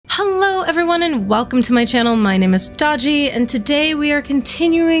everyone and welcome to my channel. My name is Dodgy and today we are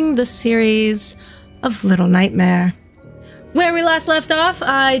continuing the series of Little Nightmare. Where we last left off,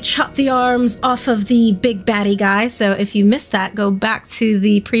 I chopped the arms off of the big baddie guy, so if you missed that, go back to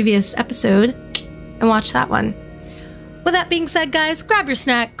the previous episode and watch that one. With that being said, guys, grab your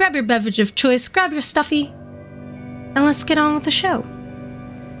snack, grab your beverage of choice, grab your stuffy, and let's get on with the show.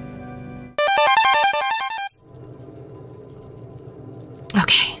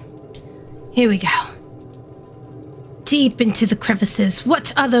 Okay. Here we go. Deep into the crevices,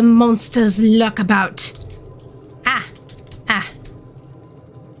 what other monsters lurk about?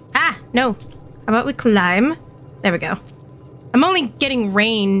 No. How about we climb? There we go. I'm only getting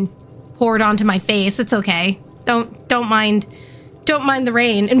rain poured onto my face. It's okay. Don't mind the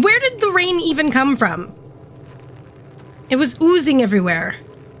rain. And where did the rain even come from? It was oozing everywhere.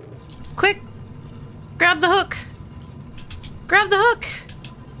 Quick, grab the hook. Grab the hook.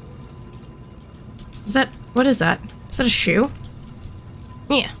 Is that, what is that? Is that a shoe?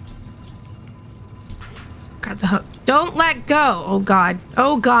 Yeah. Grab the hook. Don't let go. Oh God.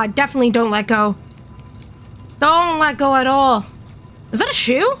 Oh God. Definitely don't let go. Don't let go at all. Is that a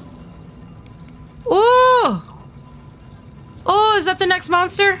shoe? Oh. Oh, is that the next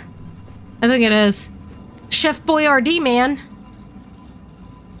monster? I think it is. Chef Boyardee, man.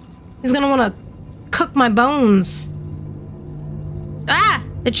 He's gonna want to cook my bones. Ah!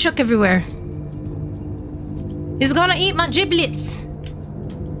 It shook everywhere. He's gonna eat my giblets.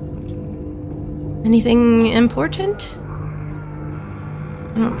 Anything important?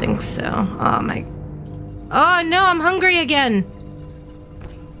 I don't think so. Oh my... Oh no, I'm hungry again.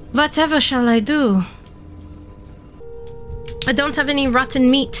 Whatever shall I do? I don't have any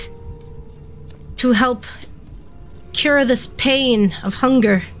rotten meat to help cure this pain of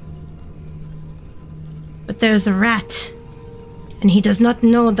hunger. But there's a rat, and he does not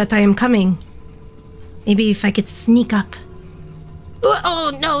know that I am coming. Maybe if I could sneak up.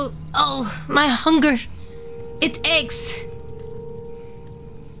 Oh no! Oh, my hunger! It aches!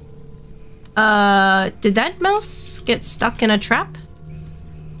 Did that mouse get stuck in a trap?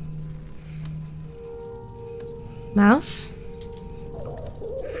 Mouse?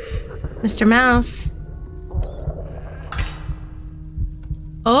 Mr. Mouse?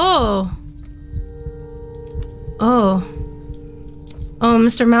 Oh! Oh. Oh,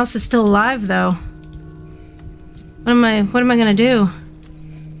 Mr. Mouse is still alive, though. What am I gonna do?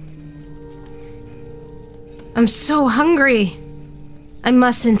 I'm so hungry. I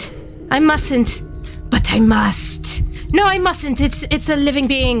mustn't, but I must. No, I mustn't. It's a living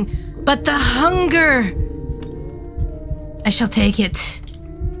being, but the hunger. I shall take it.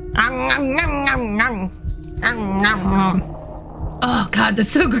 Oh God,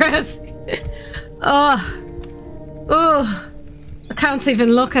 that's so gross. Oh, I can't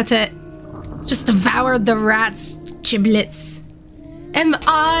even look at it. Just devoured the rat's giblets. Am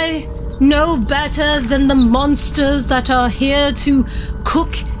I no better than the monsters that are here to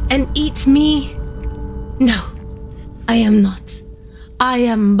cook and eat me? No, I am not. I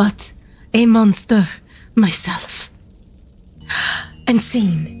am but a monster myself. And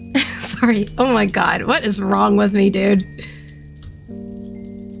scene. Sorry. Oh my God, what is wrong with me, dude?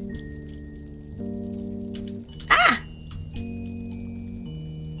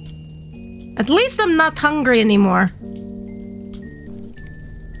 At least I'm not hungry anymore.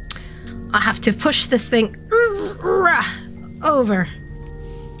 I have to push this thing over.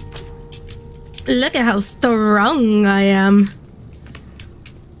 Look at how strong I am.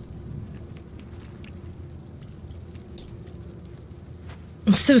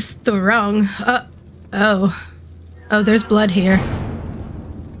 I'm so strong. Oh, there's blood here.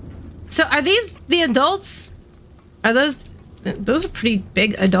 So are these the adults? Are those are pretty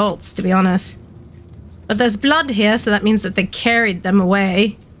big adults, to be honest. But there's blood here, so that means that they carried them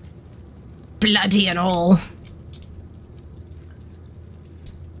away. Bloody and all.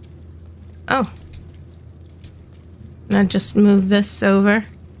 Oh. Now just move this over.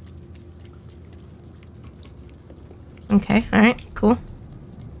 Okay, alright, cool.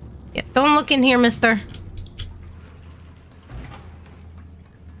 Yeah, don't look in here, mister.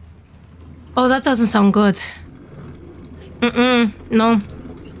 Oh, that doesn't sound good. No.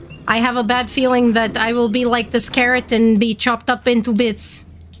 I have a bad feeling that I will be like this carrot and be chopped up into bits.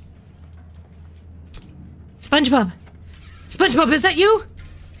 SpongeBob! SpongeBob, is that you?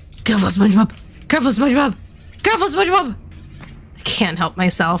 Careful, SpongeBob! Careful, SpongeBob! Careful, SpongeBob! I can't help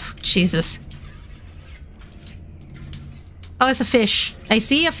myself. Jesus. Oh, it's a fish. I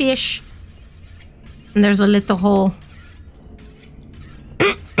see a fish. And there's a little hole.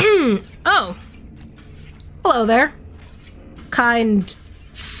 Oh. Hello there. Kind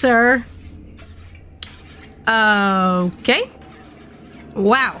sir. Okay.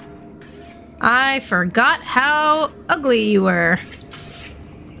 Wow. I forgot how ugly you were.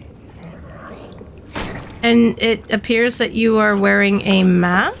 And it appears that you are wearing a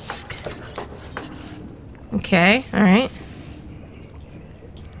mask? Okay, alright.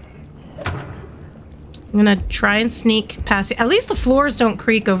 I'm gonna try and sneak past you. At least the floors don't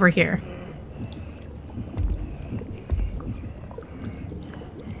creak over here.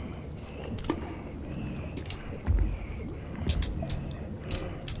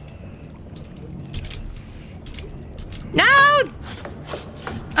 No!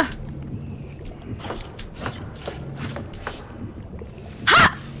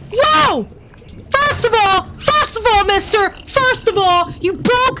 Ha! Whoa! First of all, mister! First of all, you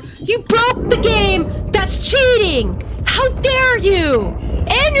broke the game! That's cheating! How dare you!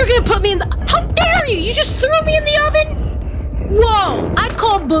 And you're gonna put me in the... How dare you! You just threw me in the oven? Whoa! I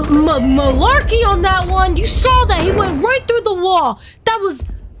called malarkey on that one. You saw that. He went right through the wall. That was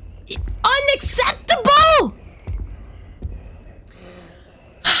unacceptable!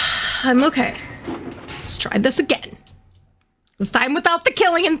 I'm okay. Let's try this again. This time without the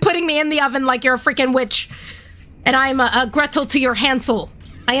killing and putting me in the oven like you're a freaking witch. And I'm a Gretel to your Hansel.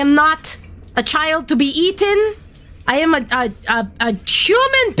 I am not a child to be eaten. I am a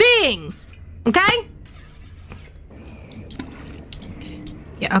human being. Okay?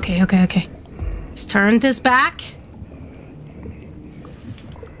 Yeah, okay. Let's turn this back.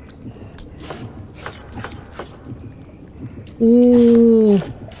 Ooh.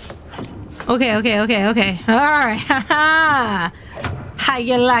 Okay. Alright, haha. How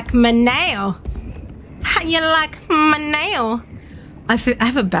you like my nail? How you like my nail? I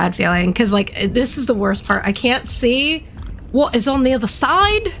have a bad feeling, because, like, this is the worst part. I can't see what is on the other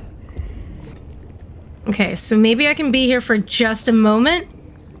side. Okay, so maybe I can be here for just a moment,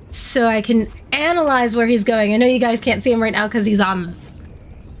 so I can analyze where he's going. I know you guys can't see him right now, because he's on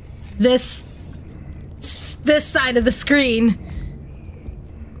this side of the screen.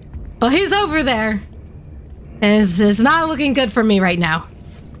 But he's over there. And it's not looking good for me right now.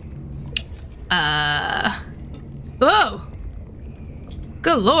 Whoa!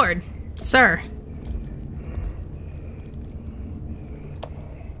 Good lord, sir.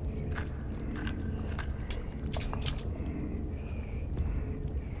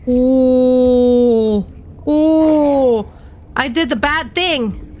 Ooh. Ooh. I did the bad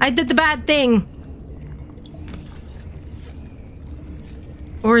thing.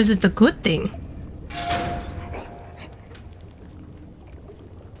 Or is it the good thing?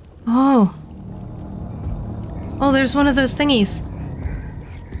 Oh. Oh, there's one of those thingies.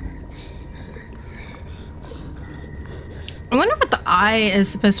 I wonder what the eye is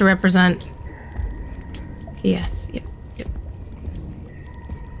supposed to represent. Yes, yep.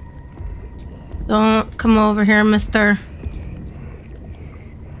 Don't come over here, mister.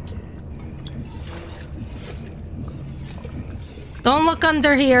 Don't look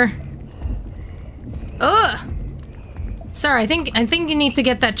under here. Ugh. Sir, I think you need to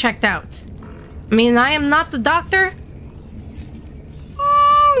get that checked out. I mean, I am not the doctor.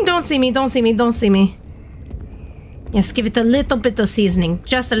 Don't see me. Yes, give it a little bit of seasoning.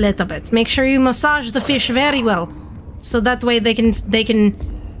 Just a little bit. Make sure you massage the fish very well. So that way they can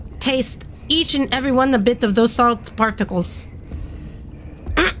taste each and every one a bit of those salt particles.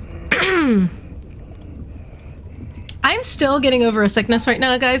 I'm still getting over a sickness right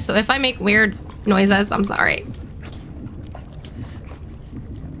now, guys, so if I make weird noises, I'm sorry.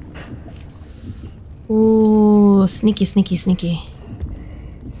 Ooh, sneaky. Sneaky.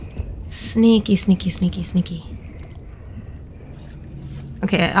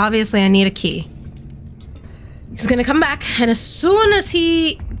 Okay, obviously I need a key. He's gonna come back, and as soon as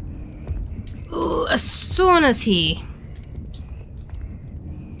he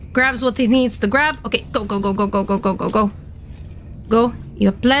grabs what he needs to grab. Okay, go. Go. You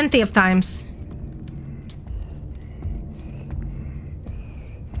have plenty of times.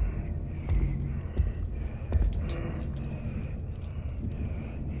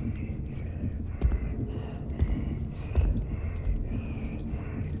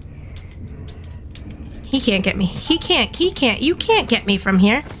 He can't get me. He can't. You can't get me from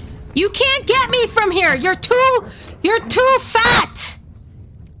here. You can't get me from here. You're too fat.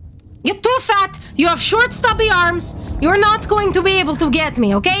 You're too fat. You have short, stubby arms. You're not going to be able to get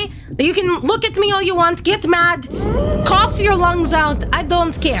me, okay? You can look at me all you want, get mad, cough your lungs out. I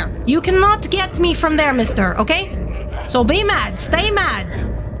don't care. You cannot get me from there, mister, okay? So be mad. Stay mad.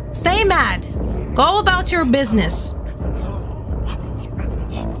 Stay mad. Go about your business.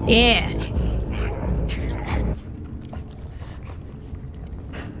 Yeah.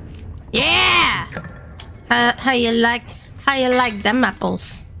 Yeah! How you like them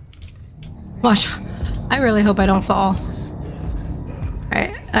apples? Watch. I really hope I don't fall.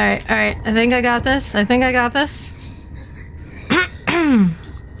 Alright. I think I got this.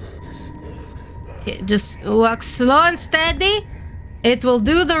 Okay, just walk slow and steady. It will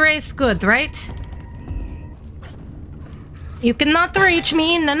do the race good, right? You cannot reach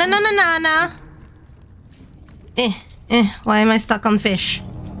me. Na. Why am I stuck on fish?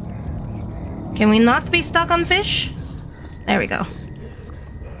 Can we not be stuck on fish? There we go.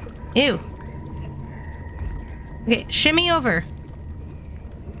 Ew. Okay, shimmy over.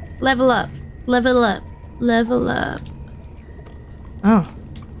 Level up. Oh.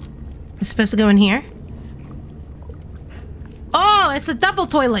 I'm supposed to go in here? Oh, it's a double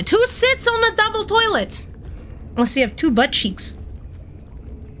toilet. Who sits on a double toilet? Unless you have two butt cheeks.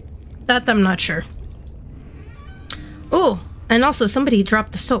 That I'm not sure. Oh, and also somebody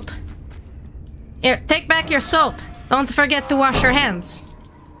dropped the soap. Here, take back your soap. Don't forget to wash your hands.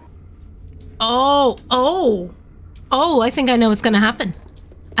 Oh, I think I know what's gonna happen.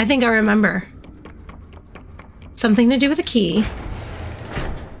 I think I remember. Something to do with a key.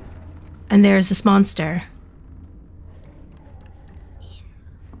 And there's this monster. He's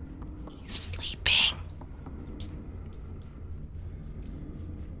sleeping.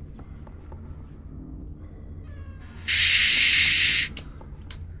 Shh.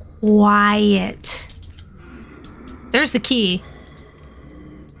 Quiet. There's the key.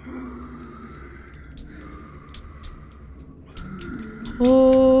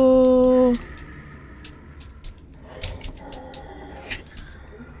 Oh.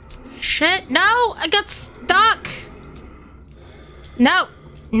 Shit, no! I got stuck! No!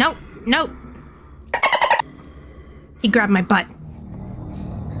 He grabbed my butt.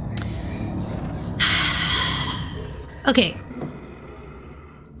 Okay.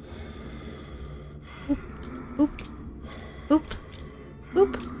 Boop.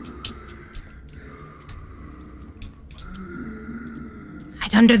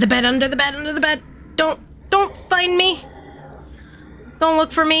 Hide under the bed. Don't find me. Don't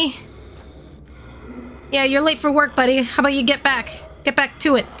look for me. Yeah, you're late for work, buddy. How about you get back? Get back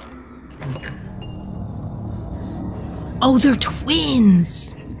to it. Oh, they're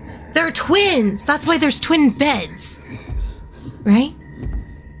twins. They're twins. That's why there's twin beds. Right?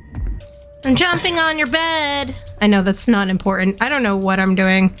 I'm jumping on your bed. I know that's not important. I don't know what I'm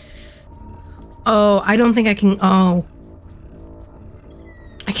doing. Oh, I don't think I can... Oh.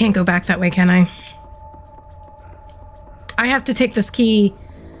 I can't go back that way, can I? I have to take this key.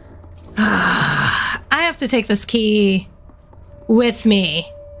 I have to take this key with me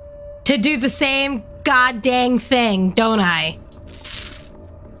to do the same goddamn thing, don't I?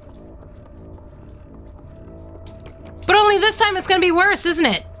 But only this time it's gonna be worse, isn't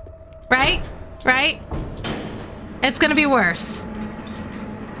it? Right? It's gonna be worse.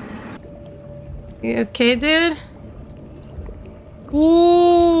 You okay, dude?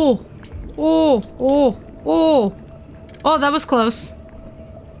 Oh, that was close.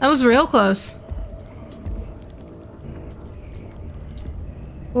 That was real close.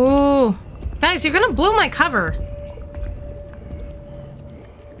 Ooh. Guys, you're gonna blow my cover.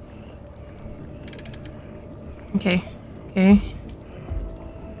 Okay.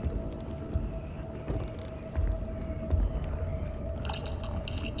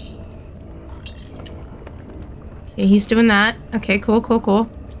 Okay, he's doing that. Okay, cool.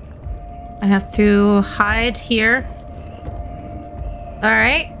 I have to hide here.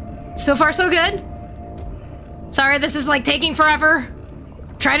 Alright. So far, so good. Sorry, this is like taking forever.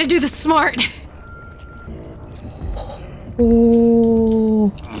 Try to do this smart.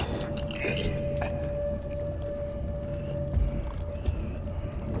 Ooh.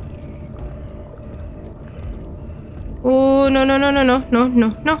 Oh, no.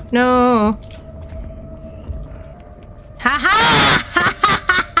 Ha ha!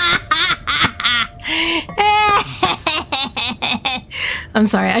 I'm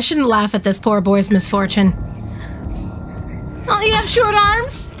sorry, I shouldn't laugh at this poor boy's misfortune. Oh, you have short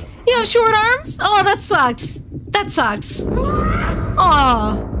arms? Oh, that sucks.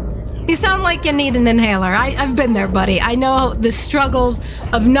 Oh. You sound like you need an inhaler. I've been there, buddy. I know the struggles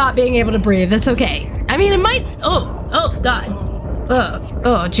of not being able to breathe. It's okay. I mean, it might... Oh, God.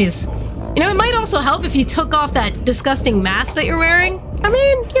 Oh, jeez. You know, it might also help if you took off that disgusting mask that you're wearing. I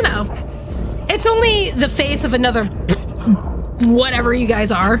mean, you know. It's only the face of another... whatever you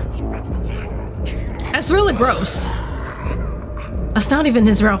guys are. That's really gross. That's not even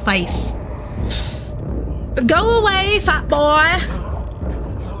his real face. Go away, fat boy.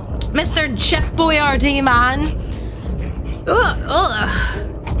 Mr. Chef Boyardee, man. Ugh.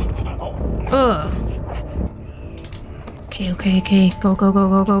 Okay. Go. Go.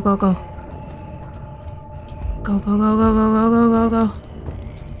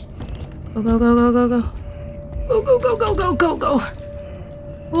 Go.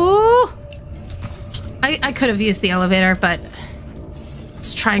 Ooh! I could have used the elevator, but I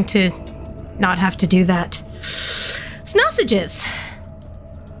was trying to not have to do that. Sausages!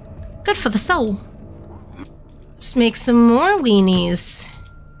 Good for the soul. Let's make some more weenies.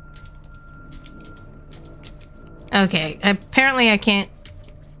 Okay, apparently I can't...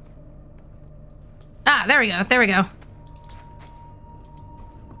 Ah, there we go.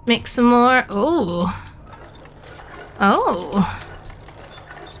 Make some more. Ooh. Oh.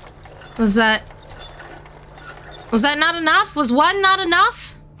 Was that not enough? Was one not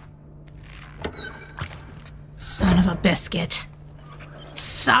enough? Son of a biscuit.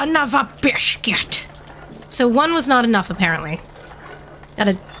 Son of a biscuit. So one was not enough, apparently.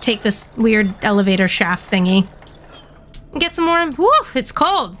 Gotta take this weird elevator shaft thingy. Get some more... Woo! It's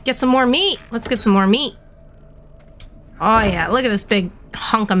cold. Get some more meat. Let's get some more meat. Oh, yeah. Look at this big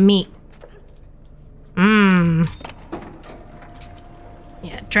hunk of meat. Mmm.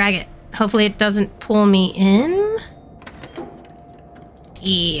 Yeah, drag it. Hopefully it doesn't pull me in.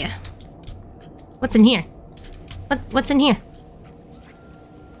 Yeah. What's in here? What's in here?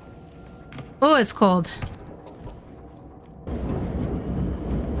 Oh, it's cold.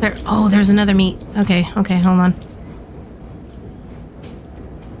 There's another meat. Okay, hold on.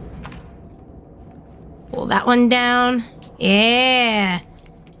 Pull that one down. Yeah.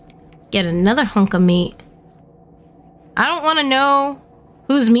 Get another hunk of meat. I don't want to know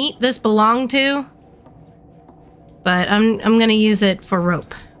whose meat this belonged to, but I'm gonna use it for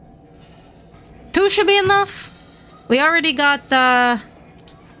rope. 2 should be enough. We already got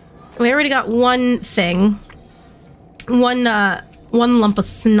one thing. One lump of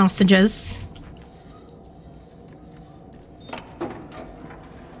sausages.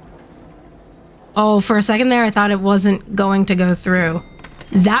 Oh, for a second there, I thought it wasn't going to go through.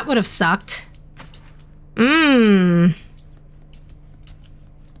 That would have sucked. Mmm.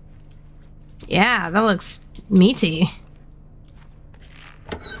 Yeah, that looks meaty.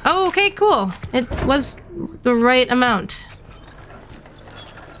 Oh, okay, cool. It was the right amount.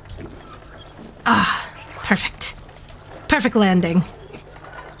 Ah, perfect. Perfect landing.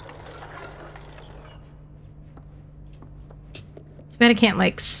 Too bad I can't,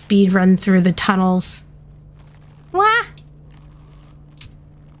 like, speed run through the tunnels. Wah!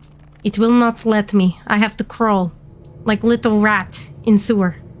 It will not let me. I have to crawl. Like little rat in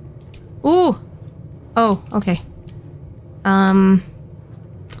sewer. Ooh! Oh, okay. I'm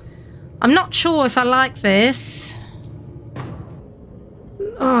not sure if I like this.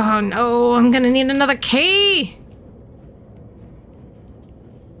 Oh no, I'm gonna need another key!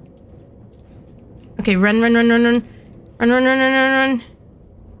 Okay, run. Run.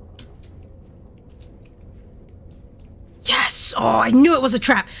 Yes! Oh, I knew it was a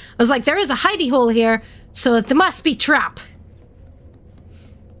trap. I was like, there is a hidey hole here, so there must be trap.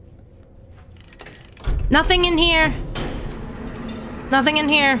 Nothing in here. Nothing in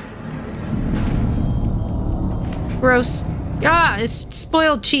here. Gross. Ah, it's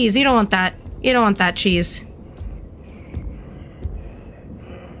spoiled cheese. You don't want that. You don't want that cheese.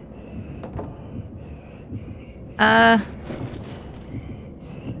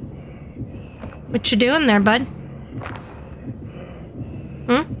 What you doing there, bud?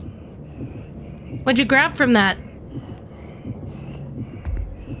 Hmm? What'd you grab from that?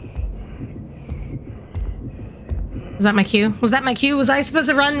 Was that my cue? Was that my cue? Was I supposed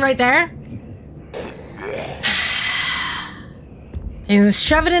to run right there? He's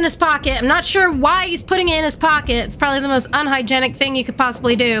shove it in his pocket. I'm not sure why he's putting it in his pocket. It's probably the most unhygienic thing you could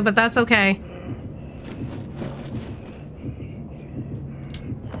possibly do, but that's okay.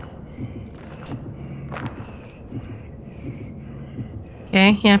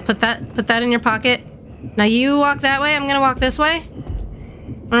 Okay, yeah, put that in your pocket. Now you walk that way, I'm gonna walk this way.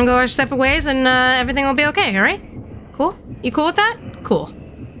 We're gonna go our separate ways and everything will be okay, alright? Cool? You cool with that? Cool.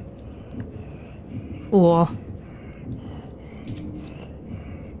 Cool.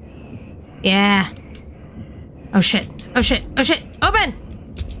 Yeah. Oh shit. Oh shit. Oh shit. Open!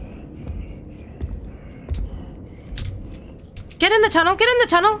 Get in the tunnel. Get in the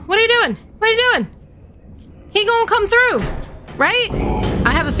tunnel. What are you doing? What are you doing? He gonna come through, right?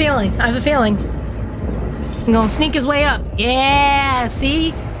 I have a feeling. I have a feeling. I'm gonna sneak his way up. Yeah,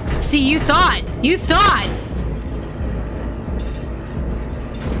 see? See, you thought. You thought.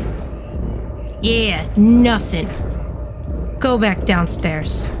 Yeah, nothing. Go back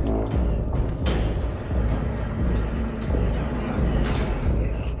downstairs.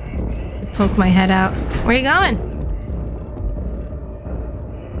 Poke my head out. Where you going?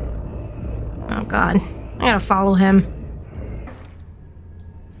 God. I gotta follow him.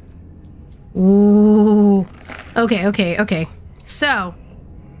 Ooh. Okay. So,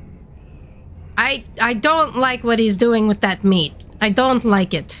 I don't like what he's doing with that meat. I don't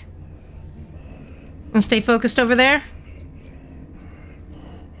like it. And stay focused over there.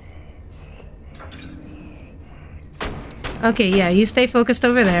 Okay, yeah, you stay focused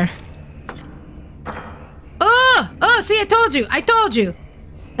over there. Oh, see, I told you.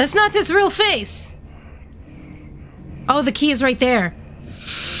 That's not his real face. Oh, the key is right there.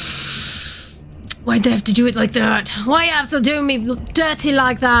 Why'd they have to do it like that? Why have to do me dirty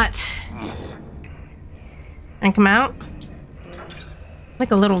like that? And come out.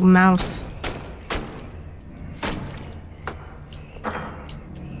 Like a little mouse.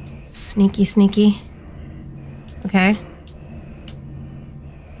 Sneaky. Okay.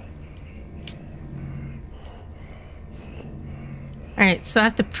 Alright, so I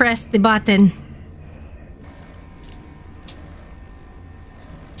have to press the button.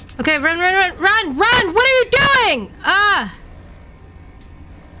 Okay, run! What are you doing? Ah!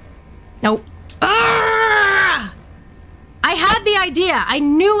 Nope. Ah! I had the idea. I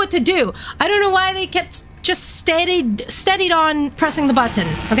knew what to do. I don't know why they kept just steadied on pressing the button,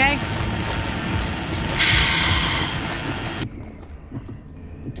 okay?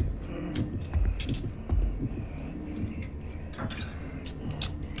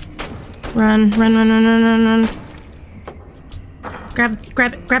 Run.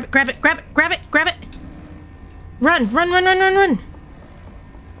 Grab it. Run.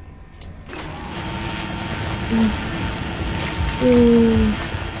 Ooh.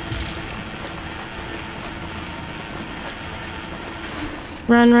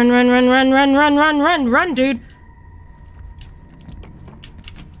 Run, dude.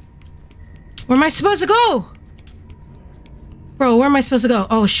 Where am I supposed to go? Bro, where am I supposed to go?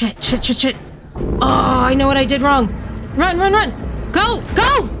 Oh, shit. Oh, I know what I did wrong. Run. Go!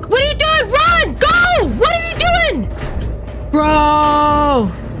 What are you doing? Run! Go! What are you doing?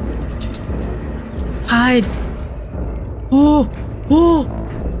 Bro! Hide. Oh!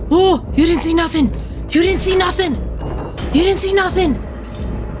 You didn't see nothing! You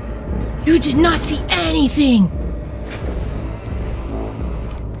did not see anything!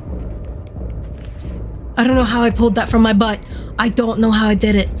 I don't know how I pulled that from my butt. I don't know how I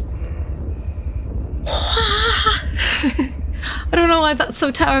did it. I don't know why that's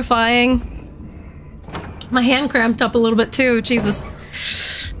so terrifying. My hand cramped up a little bit too, Jesus.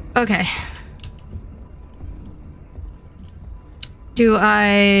 Okay. Do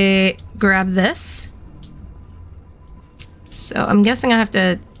I grab this? So I'm guessing I have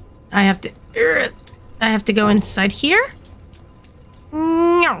to go inside here?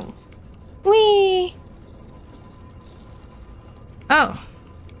 No. Whee! Oh.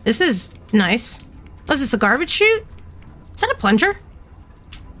 This is nice. Was this a garbage chute? Is that a plunger?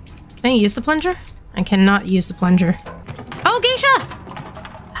 Can I use the plunger? I cannot use the plunger. Oh, geisha!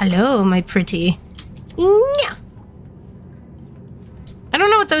 Hello, my pretty. Yeah. I don't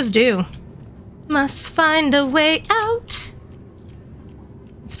know what those do. Must find a way out.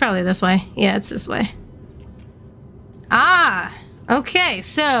 It's probably this way. Yeah, it's this way. Ah! Okay,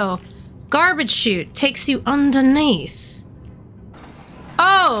 so garbage chute takes you underneath.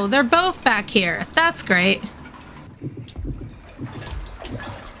 Oh, they're both back here. That's great.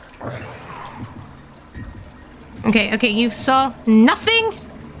 Okay, you saw nothing?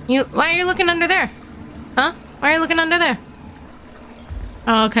 Why are you looking under there? Huh? Why are you looking under there?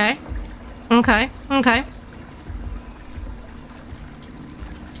 Oh, okay.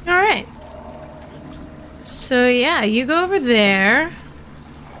 Alright. So yeah, you go over there.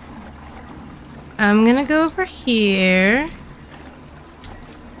 I'm gonna go over here.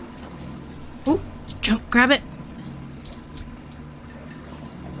 Ooh, jump, grab it.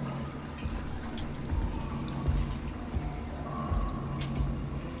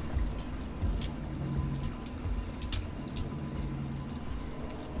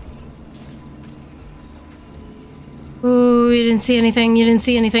 Ooh, you didn't see anything.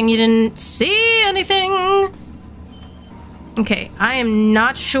 Okay, I am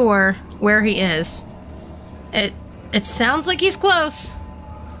not sure where he is. It sounds like he's close.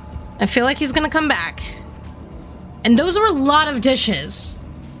 I feel like he's gonna come back. And those are a lot of dishes.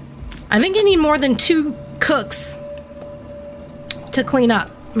 I think you need more than 2 cooks to clean up.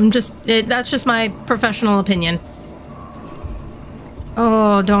 That's just my professional opinion.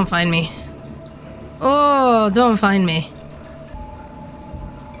 Oh, don't find me. Oh, don't find me.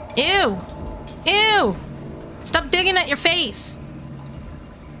 Ew! Stop digging at your face.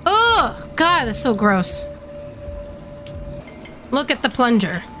 Oh, God, that's so gross. Look at the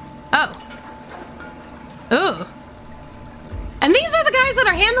plunger. Oh.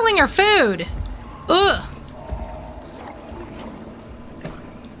 they're handling our food. Ugh.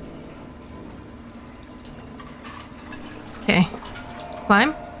 Okay.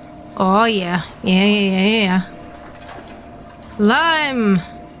 Climb. Oh, yeah. Yeah. Climb.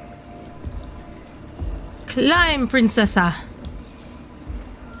 Climb, princessa.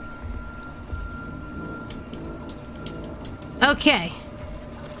 Okay.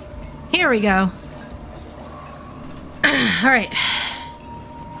 Here we go. Alright.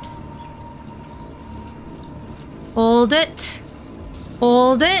 Hold it.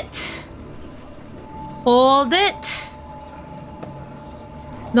 Hold it. Hold it.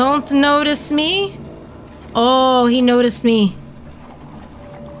 Don't notice me. Oh, he noticed me.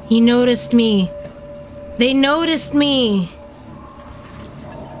 He noticed me. They noticed me.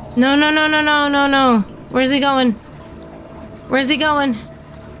 No. Where's he going? Where's he going?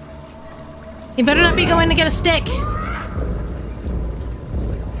 He better not be going to get a stick.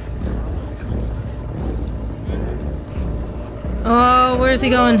 Oh, where's he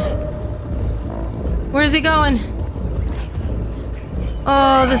going? Where's he going?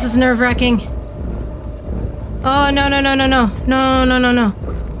 Oh, this is nerve-wracking. Oh, no. No.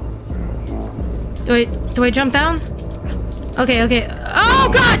 Do I jump down? Okay. Oh,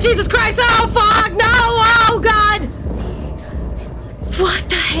 God, Jesus Christ! Oh, fuck! No! Oh, God! What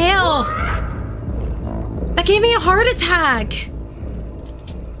the hell? That gave me a heart attack!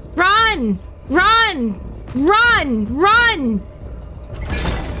 Run!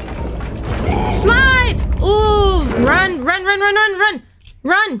 Slide! Ooh! Run!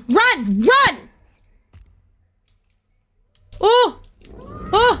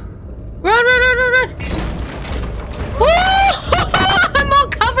 Oh! Run! Oh! I'm all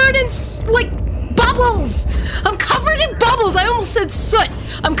covered in, like, bubbles! I'm covered in bubbles! I almost said soot!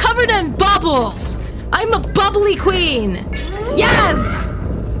 I'm covered in bubbles! I'm a bubbly queen! Yes!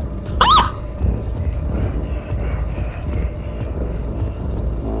 Oh!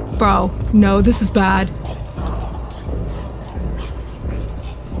 Bro, no, this is bad.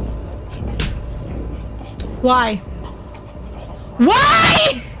 Why?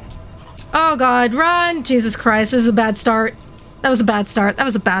 Oh God, run! Jesus Christ, this is a bad start. That was a bad start.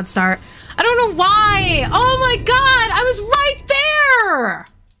 I don't know why! Oh my God, I was right there!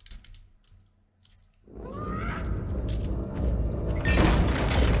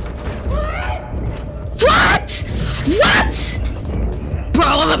 What? Bro,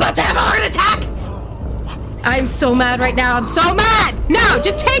 I'm about to have a heart attack! I'm so mad right now. I'm so mad! No,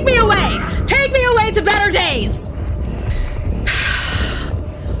 just take me away! Take me away to better days!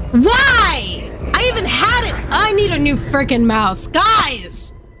 Why? I even had it! I need a new freaking mouse.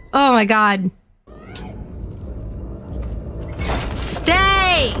 Guys! Oh my God.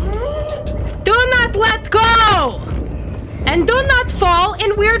 Stay! Do not let go! And do not fall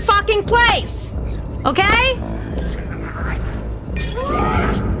in weird fucking place! Okay?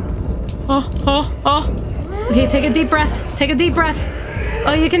 Oh. Okay, take a deep breath.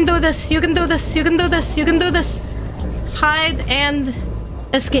 Oh, you can do this. Hide and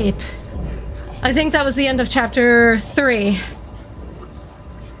escape. I think that was the end of chapter 3.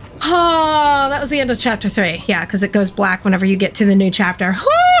 Oh, that was the end of chapter 3. Yeah, because it goes black whenever you get to the new chapter.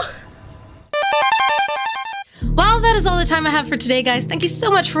 Whew! Well, that is all the time I have for today, guys. Thank you so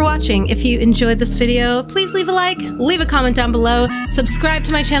much for watching. If you enjoyed this video, please leave a like, leave a comment down below, subscribe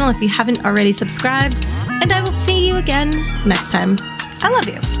to my channel if you haven't already subscribed, and I will see you again next time. I love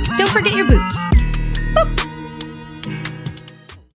you. Don't forget your boobs. Boop!